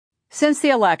Since the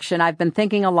election, I've been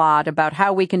thinking a lot about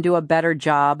how we can do a better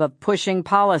job of pushing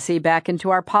policy back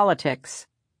into our politics.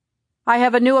 I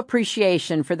have a new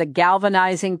appreciation for the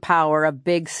galvanizing power of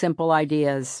big, simple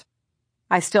ideas.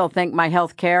 I still think my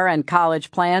health care and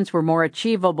college plans were more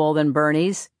achievable than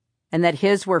Bernie's, and that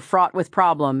his were fraught with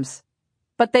problems.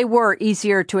 But they were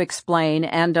easier to explain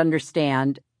and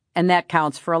understand, and that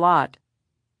counts for a lot.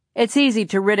 It's easy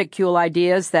to ridicule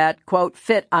ideas that, quote,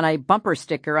 fit on a bumper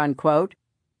sticker, unquote,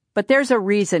 but there's a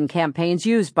reason campaigns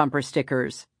use bumper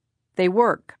stickers. They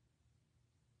work.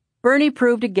 Bernie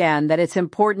proved again that it's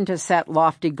important to set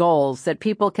lofty goals that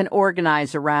people can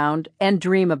organize around and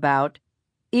dream about,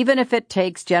 even if it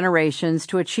takes generations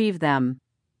to achieve them.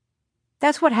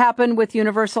 That's what happened with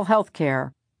universal health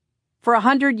care. For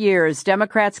 100 years,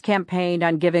 Democrats campaigned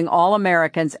on giving all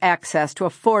Americans access to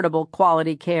affordable,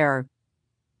 quality care.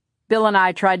 Bill and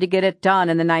I tried to get it done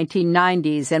in the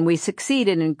 1990s, and we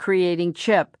succeeded in creating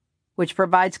CHIP, which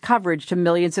provides coverage to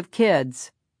millions of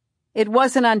kids. It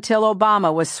wasn't until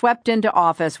Obama was swept into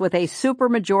office with a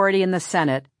supermajority in the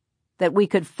Senate that we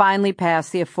could finally pass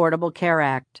the Affordable Care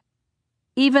Act.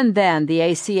 Even then, the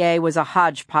ACA was a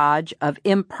hodgepodge of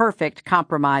imperfect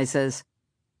compromises.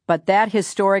 But that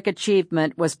historic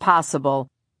achievement was possible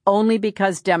only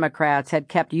because Democrats had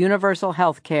kept universal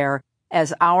health care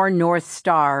as our North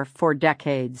Star for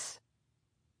decades.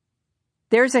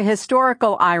 There's a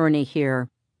historical irony here.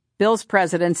 Bill's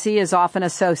presidency is often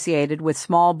associated with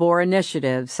small-bore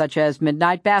initiatives such as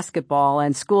midnight basketball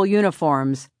and school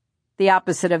uniforms, the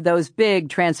opposite of those big,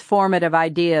 transformative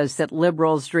ideas that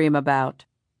liberals dream about.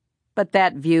 But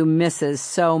that view misses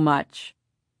so much.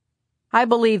 I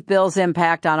believe Bill's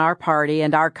impact on our party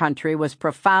and our country was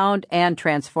profound and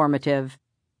transformative.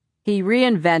 He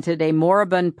reinvented a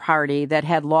moribund party that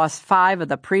had lost 5 of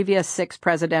the previous 6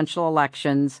 presidential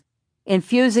elections,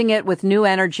 infusing it with new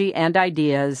energy and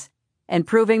ideas, and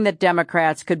proving that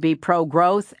Democrats could be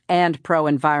pro-growth and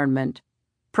pro-environment,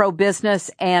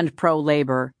 pro-business and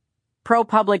pro-labor,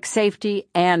 pro-public safety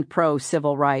and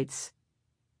pro-civil rights.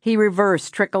 He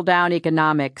reversed trickle-down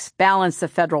economics, balanced the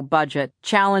federal budget,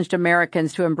 challenged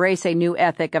Americans to embrace a new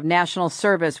ethic of national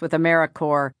service with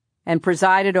AmeriCorps, and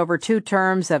presided over 2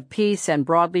 terms of peace and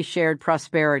broadly shared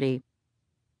prosperity.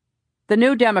 The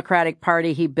new Democratic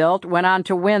Party he built went on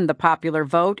to win the popular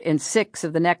vote in 6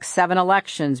 of the next 7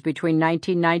 elections between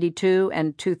 1992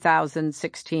 and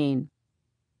 2016.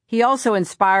 He also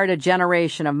inspired a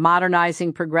generation of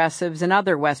modernizing progressives in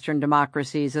other Western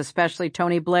democracies, especially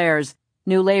Tony Blair's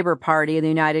New Labour Party in the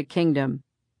United Kingdom.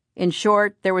 In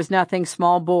short, there was nothing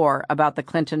small-bore about the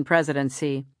Clinton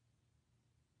presidency.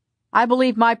 I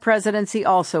believe my presidency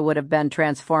also would have been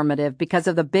transformative because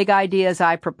of the big ideas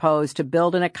I proposed to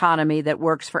build an economy that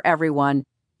works for everyone,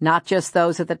 not just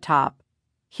those at the top.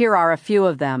 Here are a few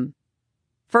of them.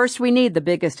 First, we need the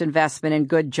biggest investment in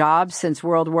good jobs since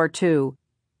World War II.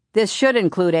 This should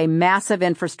include a massive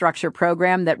infrastructure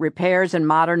program that repairs and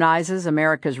modernizes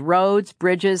America's roads,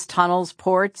 bridges, tunnels,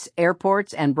 ports,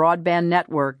 airports, and broadband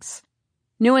networks.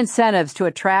 New incentives to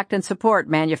attract and support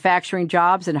manufacturing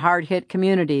jobs in hard-hit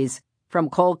communities, from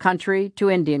coal country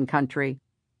to Indian country.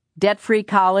 Debt-free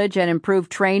college and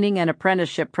improved training and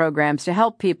apprenticeship programs to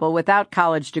help people without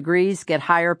college degrees get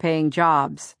higher-paying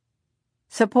jobs.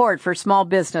 Support for small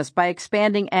business by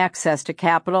expanding access to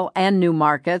capital and new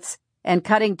markets, and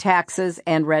cutting taxes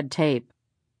and red tape.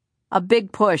 A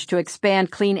big push to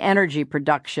expand clean energy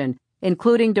production,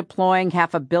 including deploying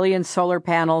 500 million solar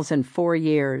panels in 4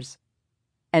 years.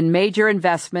 And major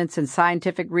investments in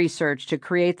scientific research to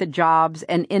create the jobs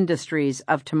and industries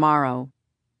of tomorrow.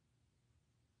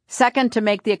 Second, to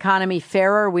make the economy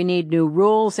fairer, we need new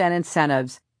rules and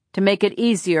incentives to make it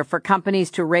easier for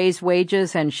companies to raise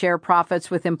wages and share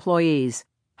profits with employees,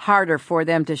 harder for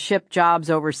them to ship jobs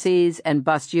overseas and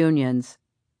bust unions.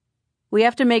 We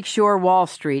have to make sure Wall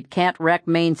Street can't wreck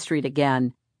Main Street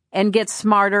again and get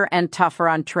smarter and tougher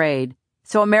on trade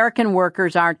so American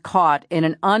workers aren't caught in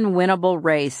an unwinnable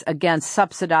race against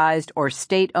subsidized or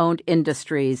state-owned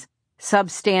industries,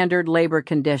 substandard labor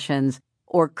conditions,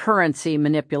 or currency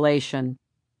manipulation.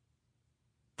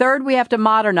 Third, we have to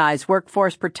modernize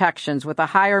workforce protections with a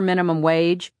higher minimum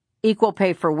wage, equal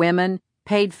pay for women,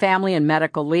 paid family and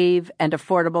medical leave, and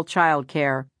affordable child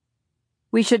care.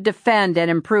 We should defend and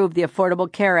improve the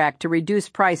Affordable Care Act to reduce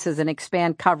prices and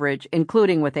expand coverage,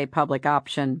 including with a public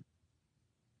option.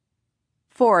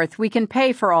 Fourth, we can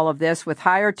pay for all of this with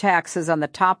higher taxes on the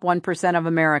top 1% of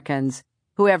Americans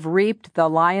who have reaped the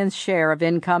lion's share of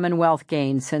income and wealth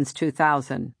gains since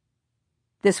 2000.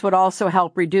 This would also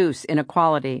help reduce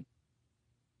inequality.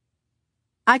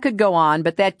 I could go on,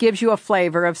 but that gives you a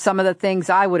flavor of some of the things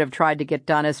I would have tried to get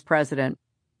done as president.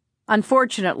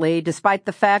 Unfortunately, despite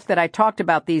the fact that I talked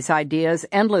about these ideas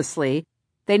endlessly,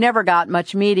 they never got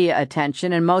much media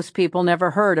attention and most people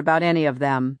never heard about any of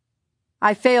them.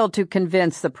 I failed to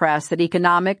convince the press that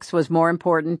economics was more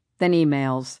important than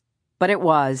emails, but it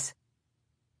was.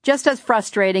 Just as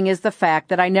frustrating is the fact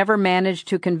that I never managed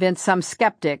to convince some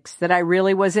skeptics that I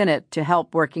really was in it to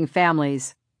help working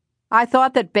families. I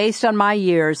thought that based on my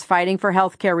years fighting for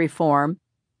health care reform,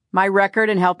 my record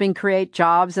in helping create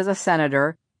jobs as a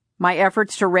senator, my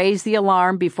efforts to raise the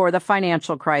alarm before the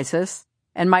financial crisis,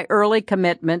 and my early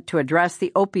commitment to address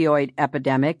the opioid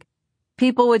epidemic,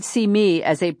 people would see me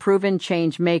as a proven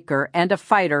change maker and a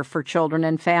fighter for children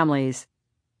and families.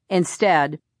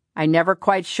 Instead, I never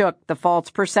quite shook the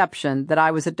false perception that I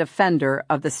was a defender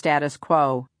of the status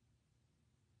quo.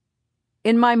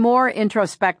 In my more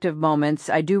introspective moments,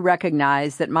 I do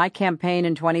recognize that my campaign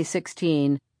in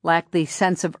 2016 lacked the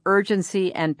sense of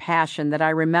urgency and passion that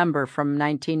I remember from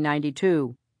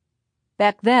 1992.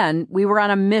 Back then, we were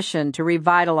on a mission to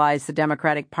revitalize the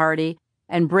Democratic Party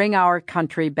and bring our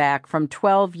country back from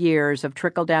 12 years of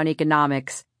trickle-down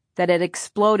economics that had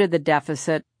exploded the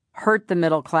deficit, hurt the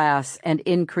middle class, and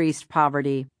increased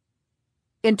poverty.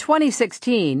 In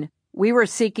 2016, we were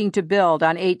seeking to build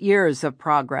on 8 years of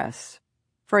progress.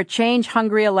 For a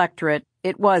change-hungry electorate,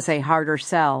 it was a harder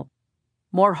sell.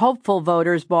 More hopeful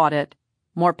voters bought it.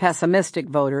 More pessimistic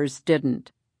voters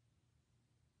didn't.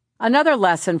 Another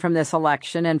lesson from this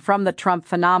election, and from the Trump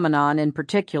phenomenon in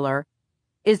particular,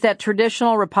 is that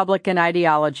traditional Republican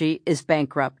ideology is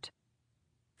bankrupt.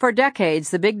 For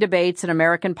decades, the big debates in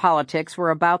American politics were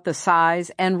about the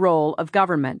size and role of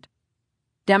government.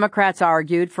 Democrats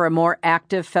argued for a more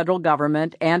active federal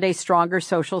government and a stronger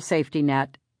social safety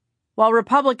net, while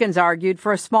Republicans argued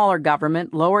for a smaller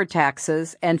government, lower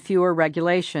taxes, and fewer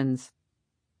regulations.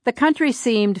 The country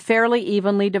seemed fairly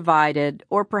evenly divided,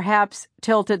 or perhaps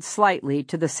tilted slightly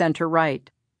to the center-right.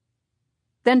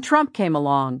 Then Trump came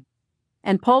along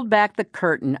and pulled back the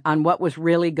curtain on what was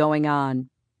really going on.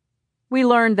 We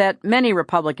learned that many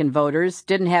Republican voters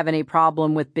didn't have any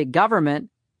problem with big government,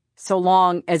 so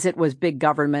long as it was big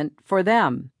government for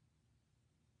them.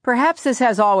 Perhaps this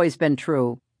has always been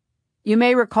true. You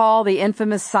may recall the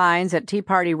infamous signs at Tea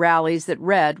Party rallies that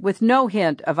read, with no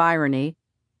hint of irony,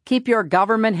 "Keep your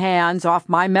government hands off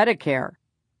my Medicare."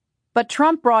 But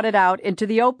Trump brought it out into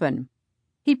the open.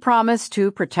 He promised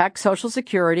to protect Social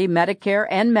Security, Medicare,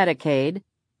 and Medicaid,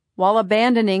 while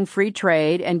abandoning free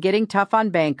trade and getting tough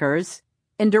on bankers,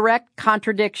 in direct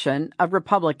contradiction of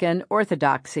Republican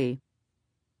orthodoxy.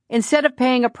 Instead of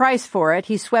paying a price for it,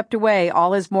 he swept away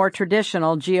all his more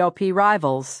traditional GOP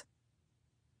rivals.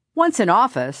 Once in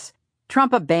office,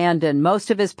 Trump abandoned most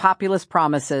of his populist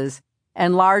promises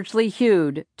and largely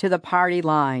hewed to the party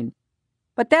line.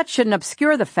 But that shouldn't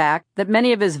obscure the fact that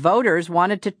many of his voters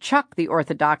wanted to chuck the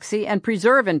orthodoxy and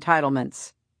preserve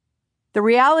entitlements. The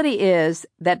reality is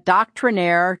that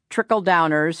doctrinaire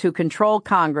trickle-downers who control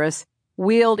Congress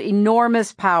wield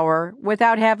enormous power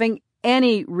without having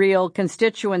any real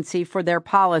constituency for their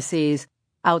policies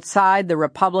outside the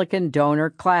Republican donor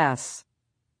class.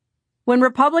 When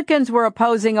Republicans were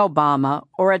opposing Obama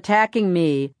or attacking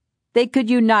me, they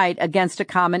could unite against a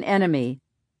common enemy.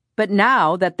 But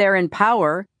now that they're in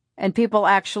power and people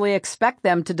actually expect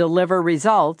them to deliver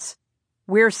results,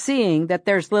 we're seeing that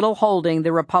there's little holding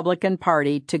the Republican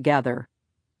Party together.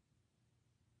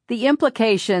 The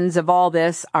implications of all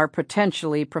this are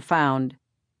potentially profound.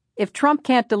 If Trump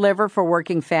can't deliver for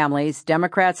working families,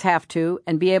 Democrats have to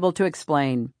and be able to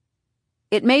explain.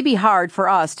 It may be hard for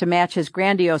us to match his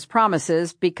grandiose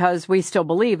promises because we still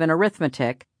believe in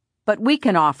arithmetic, but we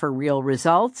can offer real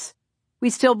results. We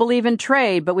still believe in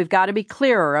trade, but we've got to be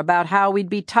clearer about how we'd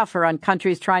be tougher on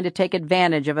countries trying to take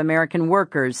advantage of American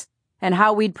workers and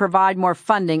how we'd provide more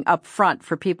funding up front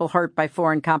for people hurt by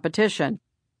foreign competition.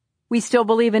 We still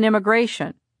believe in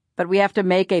immigration, but we have to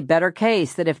make a better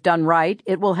case that if done right,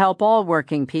 it will help all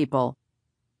working people.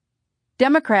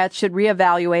 Democrats should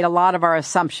reevaluate a lot of our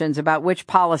assumptions about which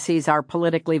policies are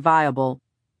politically viable.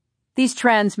 These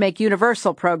trends make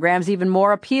universal programs even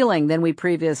more appealing than we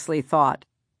previously thought.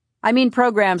 I mean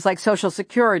programs like Social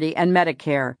Security and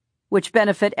Medicare, which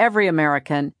benefit every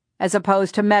American, as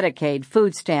opposed to Medicaid,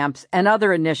 food stamps, and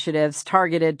other initiatives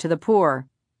targeted to the poor.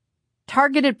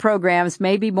 Targeted programs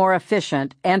may be more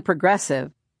efficient and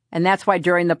progressive, and that's why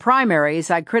during the primaries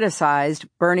I criticized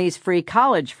Bernie's free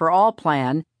college for all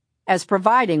plan as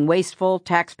providing wasteful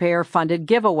taxpayer-funded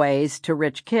giveaways to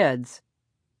rich kids.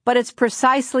 But it's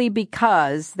precisely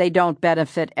because they don't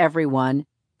benefit everyone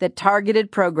that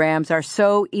targeted programs are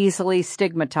so easily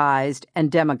stigmatized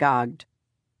and demagogued.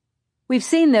 We've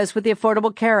seen this with the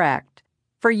Affordable Care Act.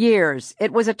 For years,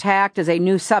 it was attacked as a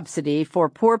new subsidy for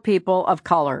poor people of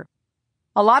color.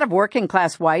 A lot of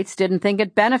working-class whites didn't think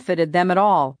it benefited them at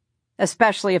all,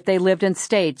 especially if they lived in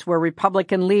states where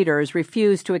Republican leaders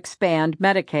refused to expand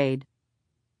Medicaid.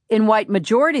 In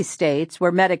white-majority states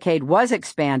where Medicaid was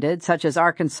expanded, such as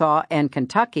Arkansas and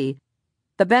Kentucky,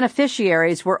 the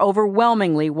beneficiaries were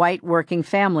overwhelmingly white working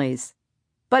families.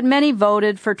 But many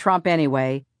voted for Trump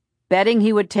anyway, betting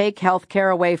he would take health care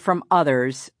away from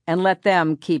others and let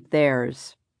them keep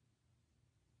theirs.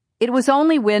 It was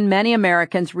only when many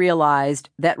Americans realized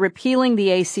that repealing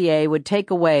the ACA would take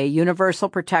away universal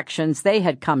protections they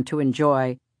had come to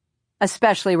enjoy,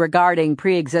 especially regarding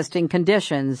pre-existing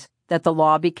conditions, that the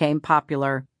law became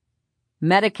popular.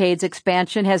 Medicaid's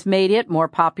expansion has made it more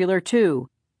popular, too.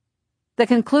 The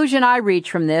conclusion I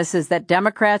reach from this is that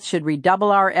Democrats should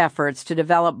redouble our efforts to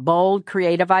develop bold,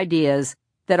 creative ideas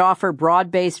that offer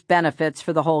broad-based benefits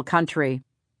for the whole country.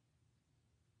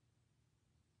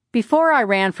 Before I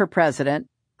ran for president,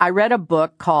 I read a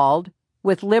book called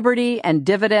With Liberty and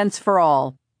Dividends for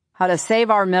All, How to Save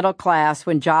Our Middle Class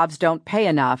When Jobs Don't Pay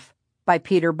Enough, by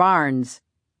Peter Barnes,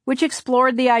 which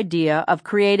explored the idea of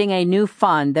creating a new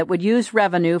fund that would use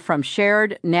revenue from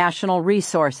shared national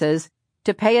resources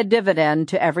to pay a dividend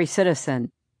to every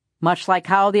citizen, much like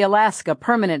how the Alaska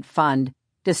Permanent Fund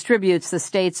distributes the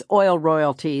state's oil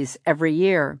royalties every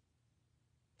year.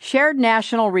 Shared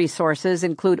national resources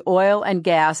include oil and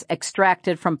gas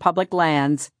extracted from public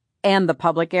lands and the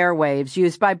public airwaves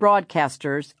used by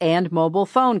broadcasters and mobile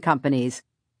phone companies,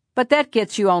 but that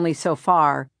gets you only so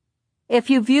far. If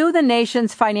you view the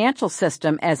nation's financial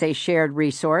system as a shared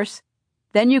resource,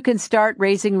 then you can start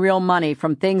raising real money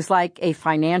from things like a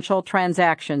financial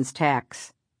transactions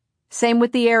tax. Same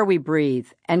with the air we breathe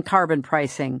and carbon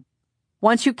pricing.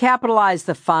 Once you capitalize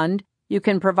the fund, you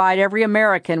can provide every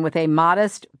American with a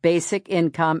modest, basic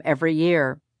income every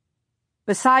year.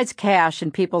 Besides cash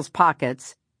in people's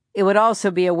pockets, it would also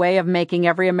be a way of making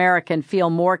every American feel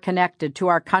more connected to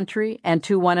our country and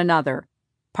to one another,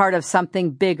 part of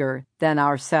something bigger than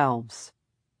ourselves.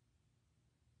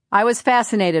 I was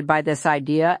fascinated by this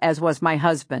idea, as was my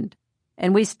husband,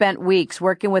 and we spent weeks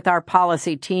working with our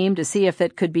policy team to see if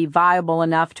it could be viable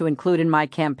enough to include in my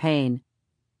campaign.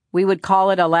 We would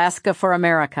call it Alaska for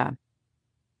America.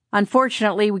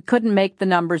 Unfortunately, we couldn't make the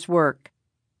numbers work.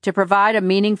 To provide a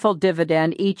meaningful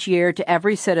dividend each year to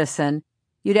every citizen,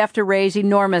 you'd have to raise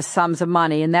enormous sums of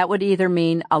money, and that would either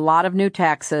mean a lot of new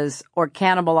taxes or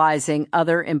cannibalizing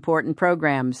other important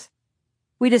programs.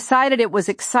 We decided it was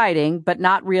exciting but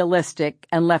not realistic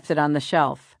and left it on the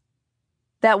shelf.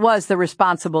 That was the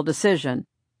responsible decision.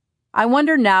 I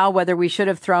wonder now whether we should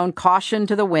have thrown caution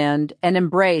to the wind and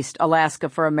embraced Alaska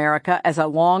for America as a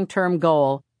long-term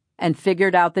goal and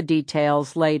figured out the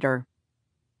details later.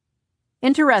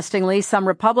 Interestingly, some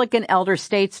Republican elder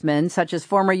statesmen, such as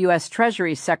former U.S.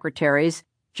 Treasury Secretaries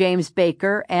James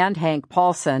Baker and Hank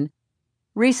Paulson,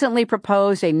 recently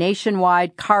proposed a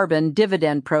nationwide carbon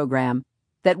dividend program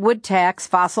that would tax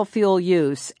fossil fuel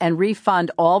use and refund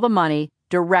all the money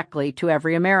directly to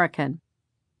every American.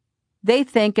 They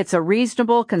think it's a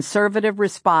reasonable conservative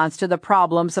response to the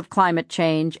problems of climate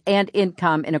change and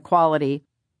income inequality,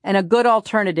 and a good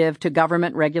alternative to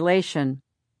government regulation.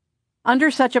 Under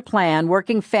such a plan,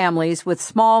 working families with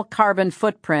small carbon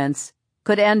footprints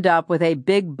could end up with a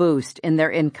big boost in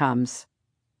their incomes.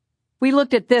 We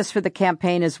looked at this for the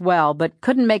campaign as well, but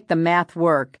couldn't make the math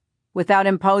work without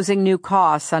imposing new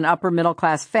costs on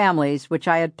upper-middle-class families, which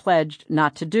I had pledged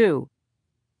not to do.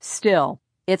 Still,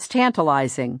 it's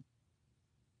tantalizing.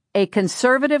 A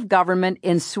conservative government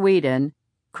in Sweden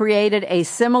created a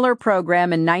similar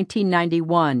program in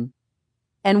 1991,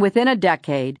 and within a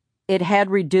decade, it had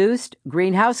reduced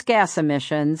greenhouse gas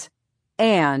emissions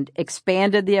and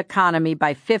expanded the economy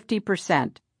by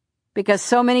 50%, because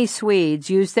so many Swedes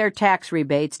used their tax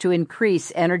rebates to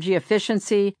increase energy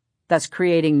efficiency, thus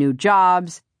creating new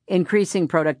jobs, increasing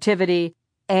productivity,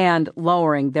 and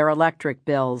lowering their electric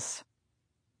bills.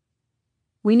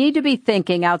 We need to be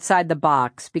thinking outside the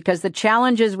box because the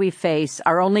challenges we face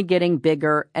are only getting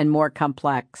bigger and more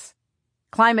complex.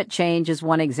 Climate change is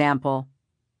one example.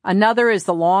 Another is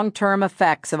the long-term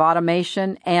effects of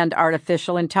automation and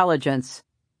artificial intelligence,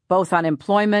 both on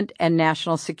employment and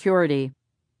national security.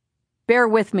 Bear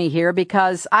with me here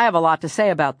because I have a lot to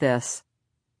say about this.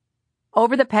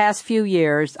 Over the past few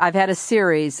years, I've had a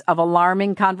series of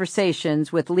alarming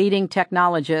conversations with leading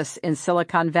technologists in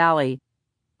Silicon Valley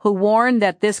who warn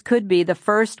that this could be the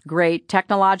first great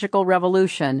technological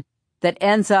revolution that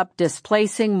ends up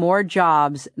displacing more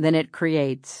jobs than it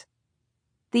creates.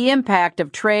 The impact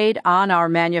of trade on our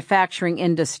manufacturing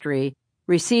industry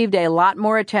received a lot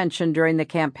more attention during the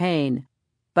campaign,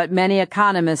 but many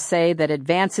economists say that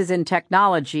advances in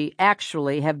technology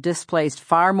actually have displaced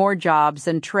far more jobs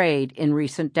than trade in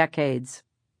recent decades.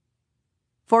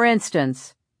 For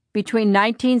instance, between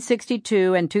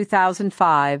 1962 and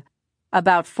 2005,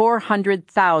 about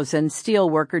 400,000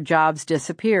 steelworker jobs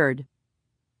disappeared.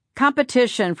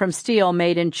 Competition from steel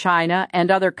made in China and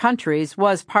other countries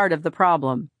was part of the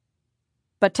problem.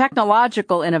 But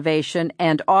technological innovation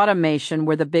and automation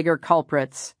were the bigger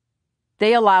culprits.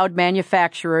 They allowed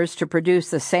manufacturers to produce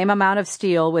the same amount of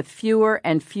steel with fewer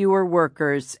and fewer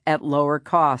workers at lower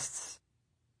costs.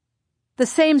 The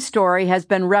same story has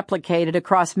been replicated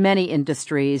across many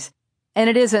industries, and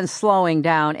it isn't slowing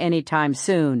down anytime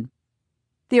soon.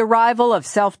 The arrival of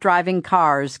self-driving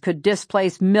cars could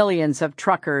displace millions of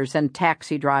truckers and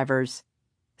taxi drivers.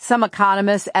 Some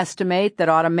economists estimate that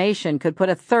automation could put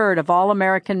a third of all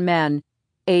American men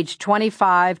aged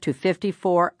 25 to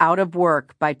 54 out of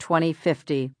work by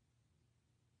 2050.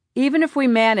 Even if we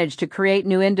manage to create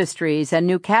new industries and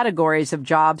new categories of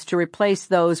jobs to replace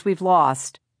those we've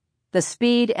lost, the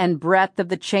speed and breadth of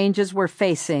the changes we're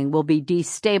facing will be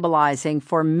destabilizing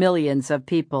for millions of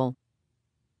people.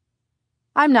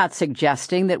 I'm not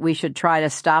suggesting that we should try to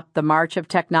stop the march of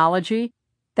technology.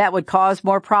 That would cause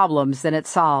more problems than it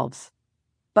solves.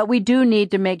 But we do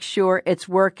need to make sure it's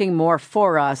working more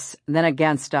for us than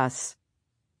against us.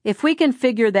 If we can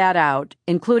figure that out,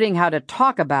 including how to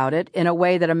talk about it in a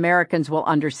way that Americans will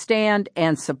understand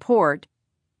and support,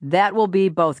 that will be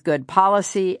both good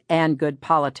policy and good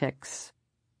politics.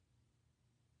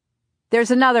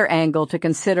 There's another angle to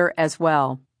consider as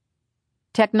well.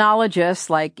 Technologists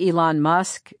like Elon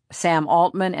Musk, Sam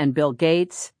Altman, and Bill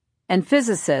Gates, and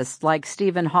physicists like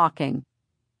Stephen Hawking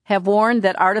have warned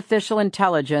that artificial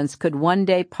intelligence could one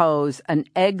day pose an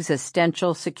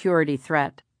existential security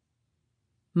threat.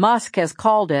 Musk has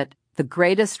called it the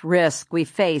greatest risk we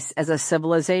face as a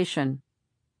civilization.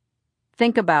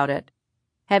 Think about it.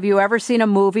 Have you ever seen a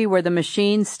movie where the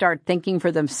machines start thinking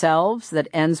for themselves that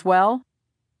ends well?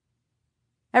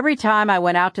 Every time I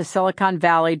went out to Silicon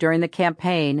Valley during the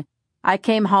campaign, I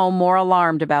came home more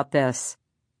alarmed about this.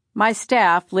 My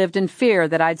staff lived in fear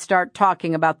that I'd start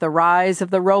talking about the rise of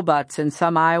the robots in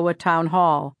some Iowa town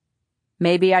hall.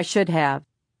 Maybe I should have.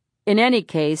 In any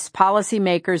case,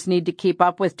 policymakers need to keep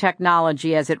up with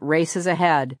technology as it races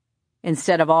ahead,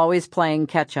 instead of always playing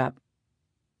catch-up.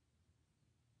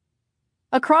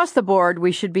 Across the board,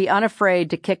 we should be unafraid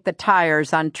to kick the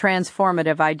tires on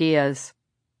transformative ideas,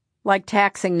 like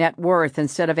taxing net worth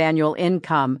instead of annual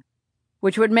income,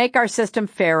 which would make our system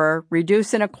fairer,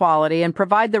 reduce inequality, and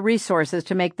provide the resources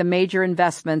to make the major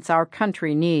investments our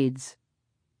country needs.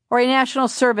 Or a national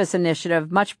service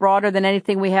initiative much broader than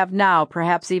anything we have now,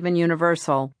 perhaps even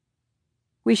universal.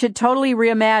 We should totally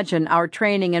reimagine our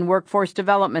training and workforce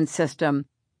development system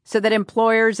so that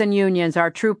employers and unions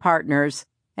are true partners,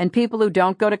 and people who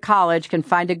don't go to college can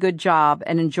find a good job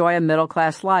and enjoy a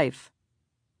middle-class life.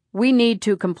 We need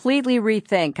to completely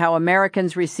rethink how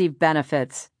Americans receive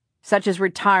benefits, such as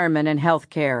retirement and health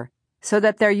care, so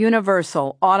that they're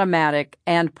universal, automatic,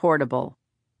 and portable.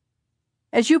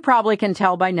 As you probably can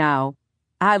tell by now,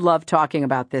 I love talking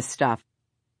about this stuff.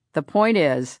 The point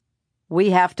is,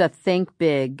 we have to think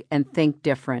big and think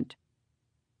different.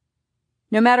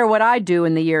 No matter what I do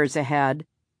in the years ahead,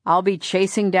 I'll be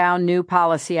chasing down new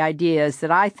policy ideas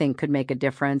that I think could make a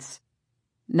difference.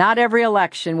 Not every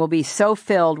election will be so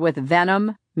filled with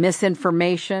venom,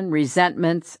 misinformation,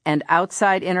 resentments, and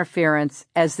outside interference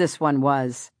as this one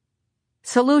was.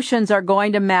 Solutions are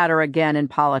going to matter again in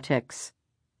politics.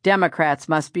 Democrats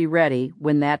must be ready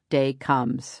when that day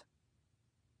comes.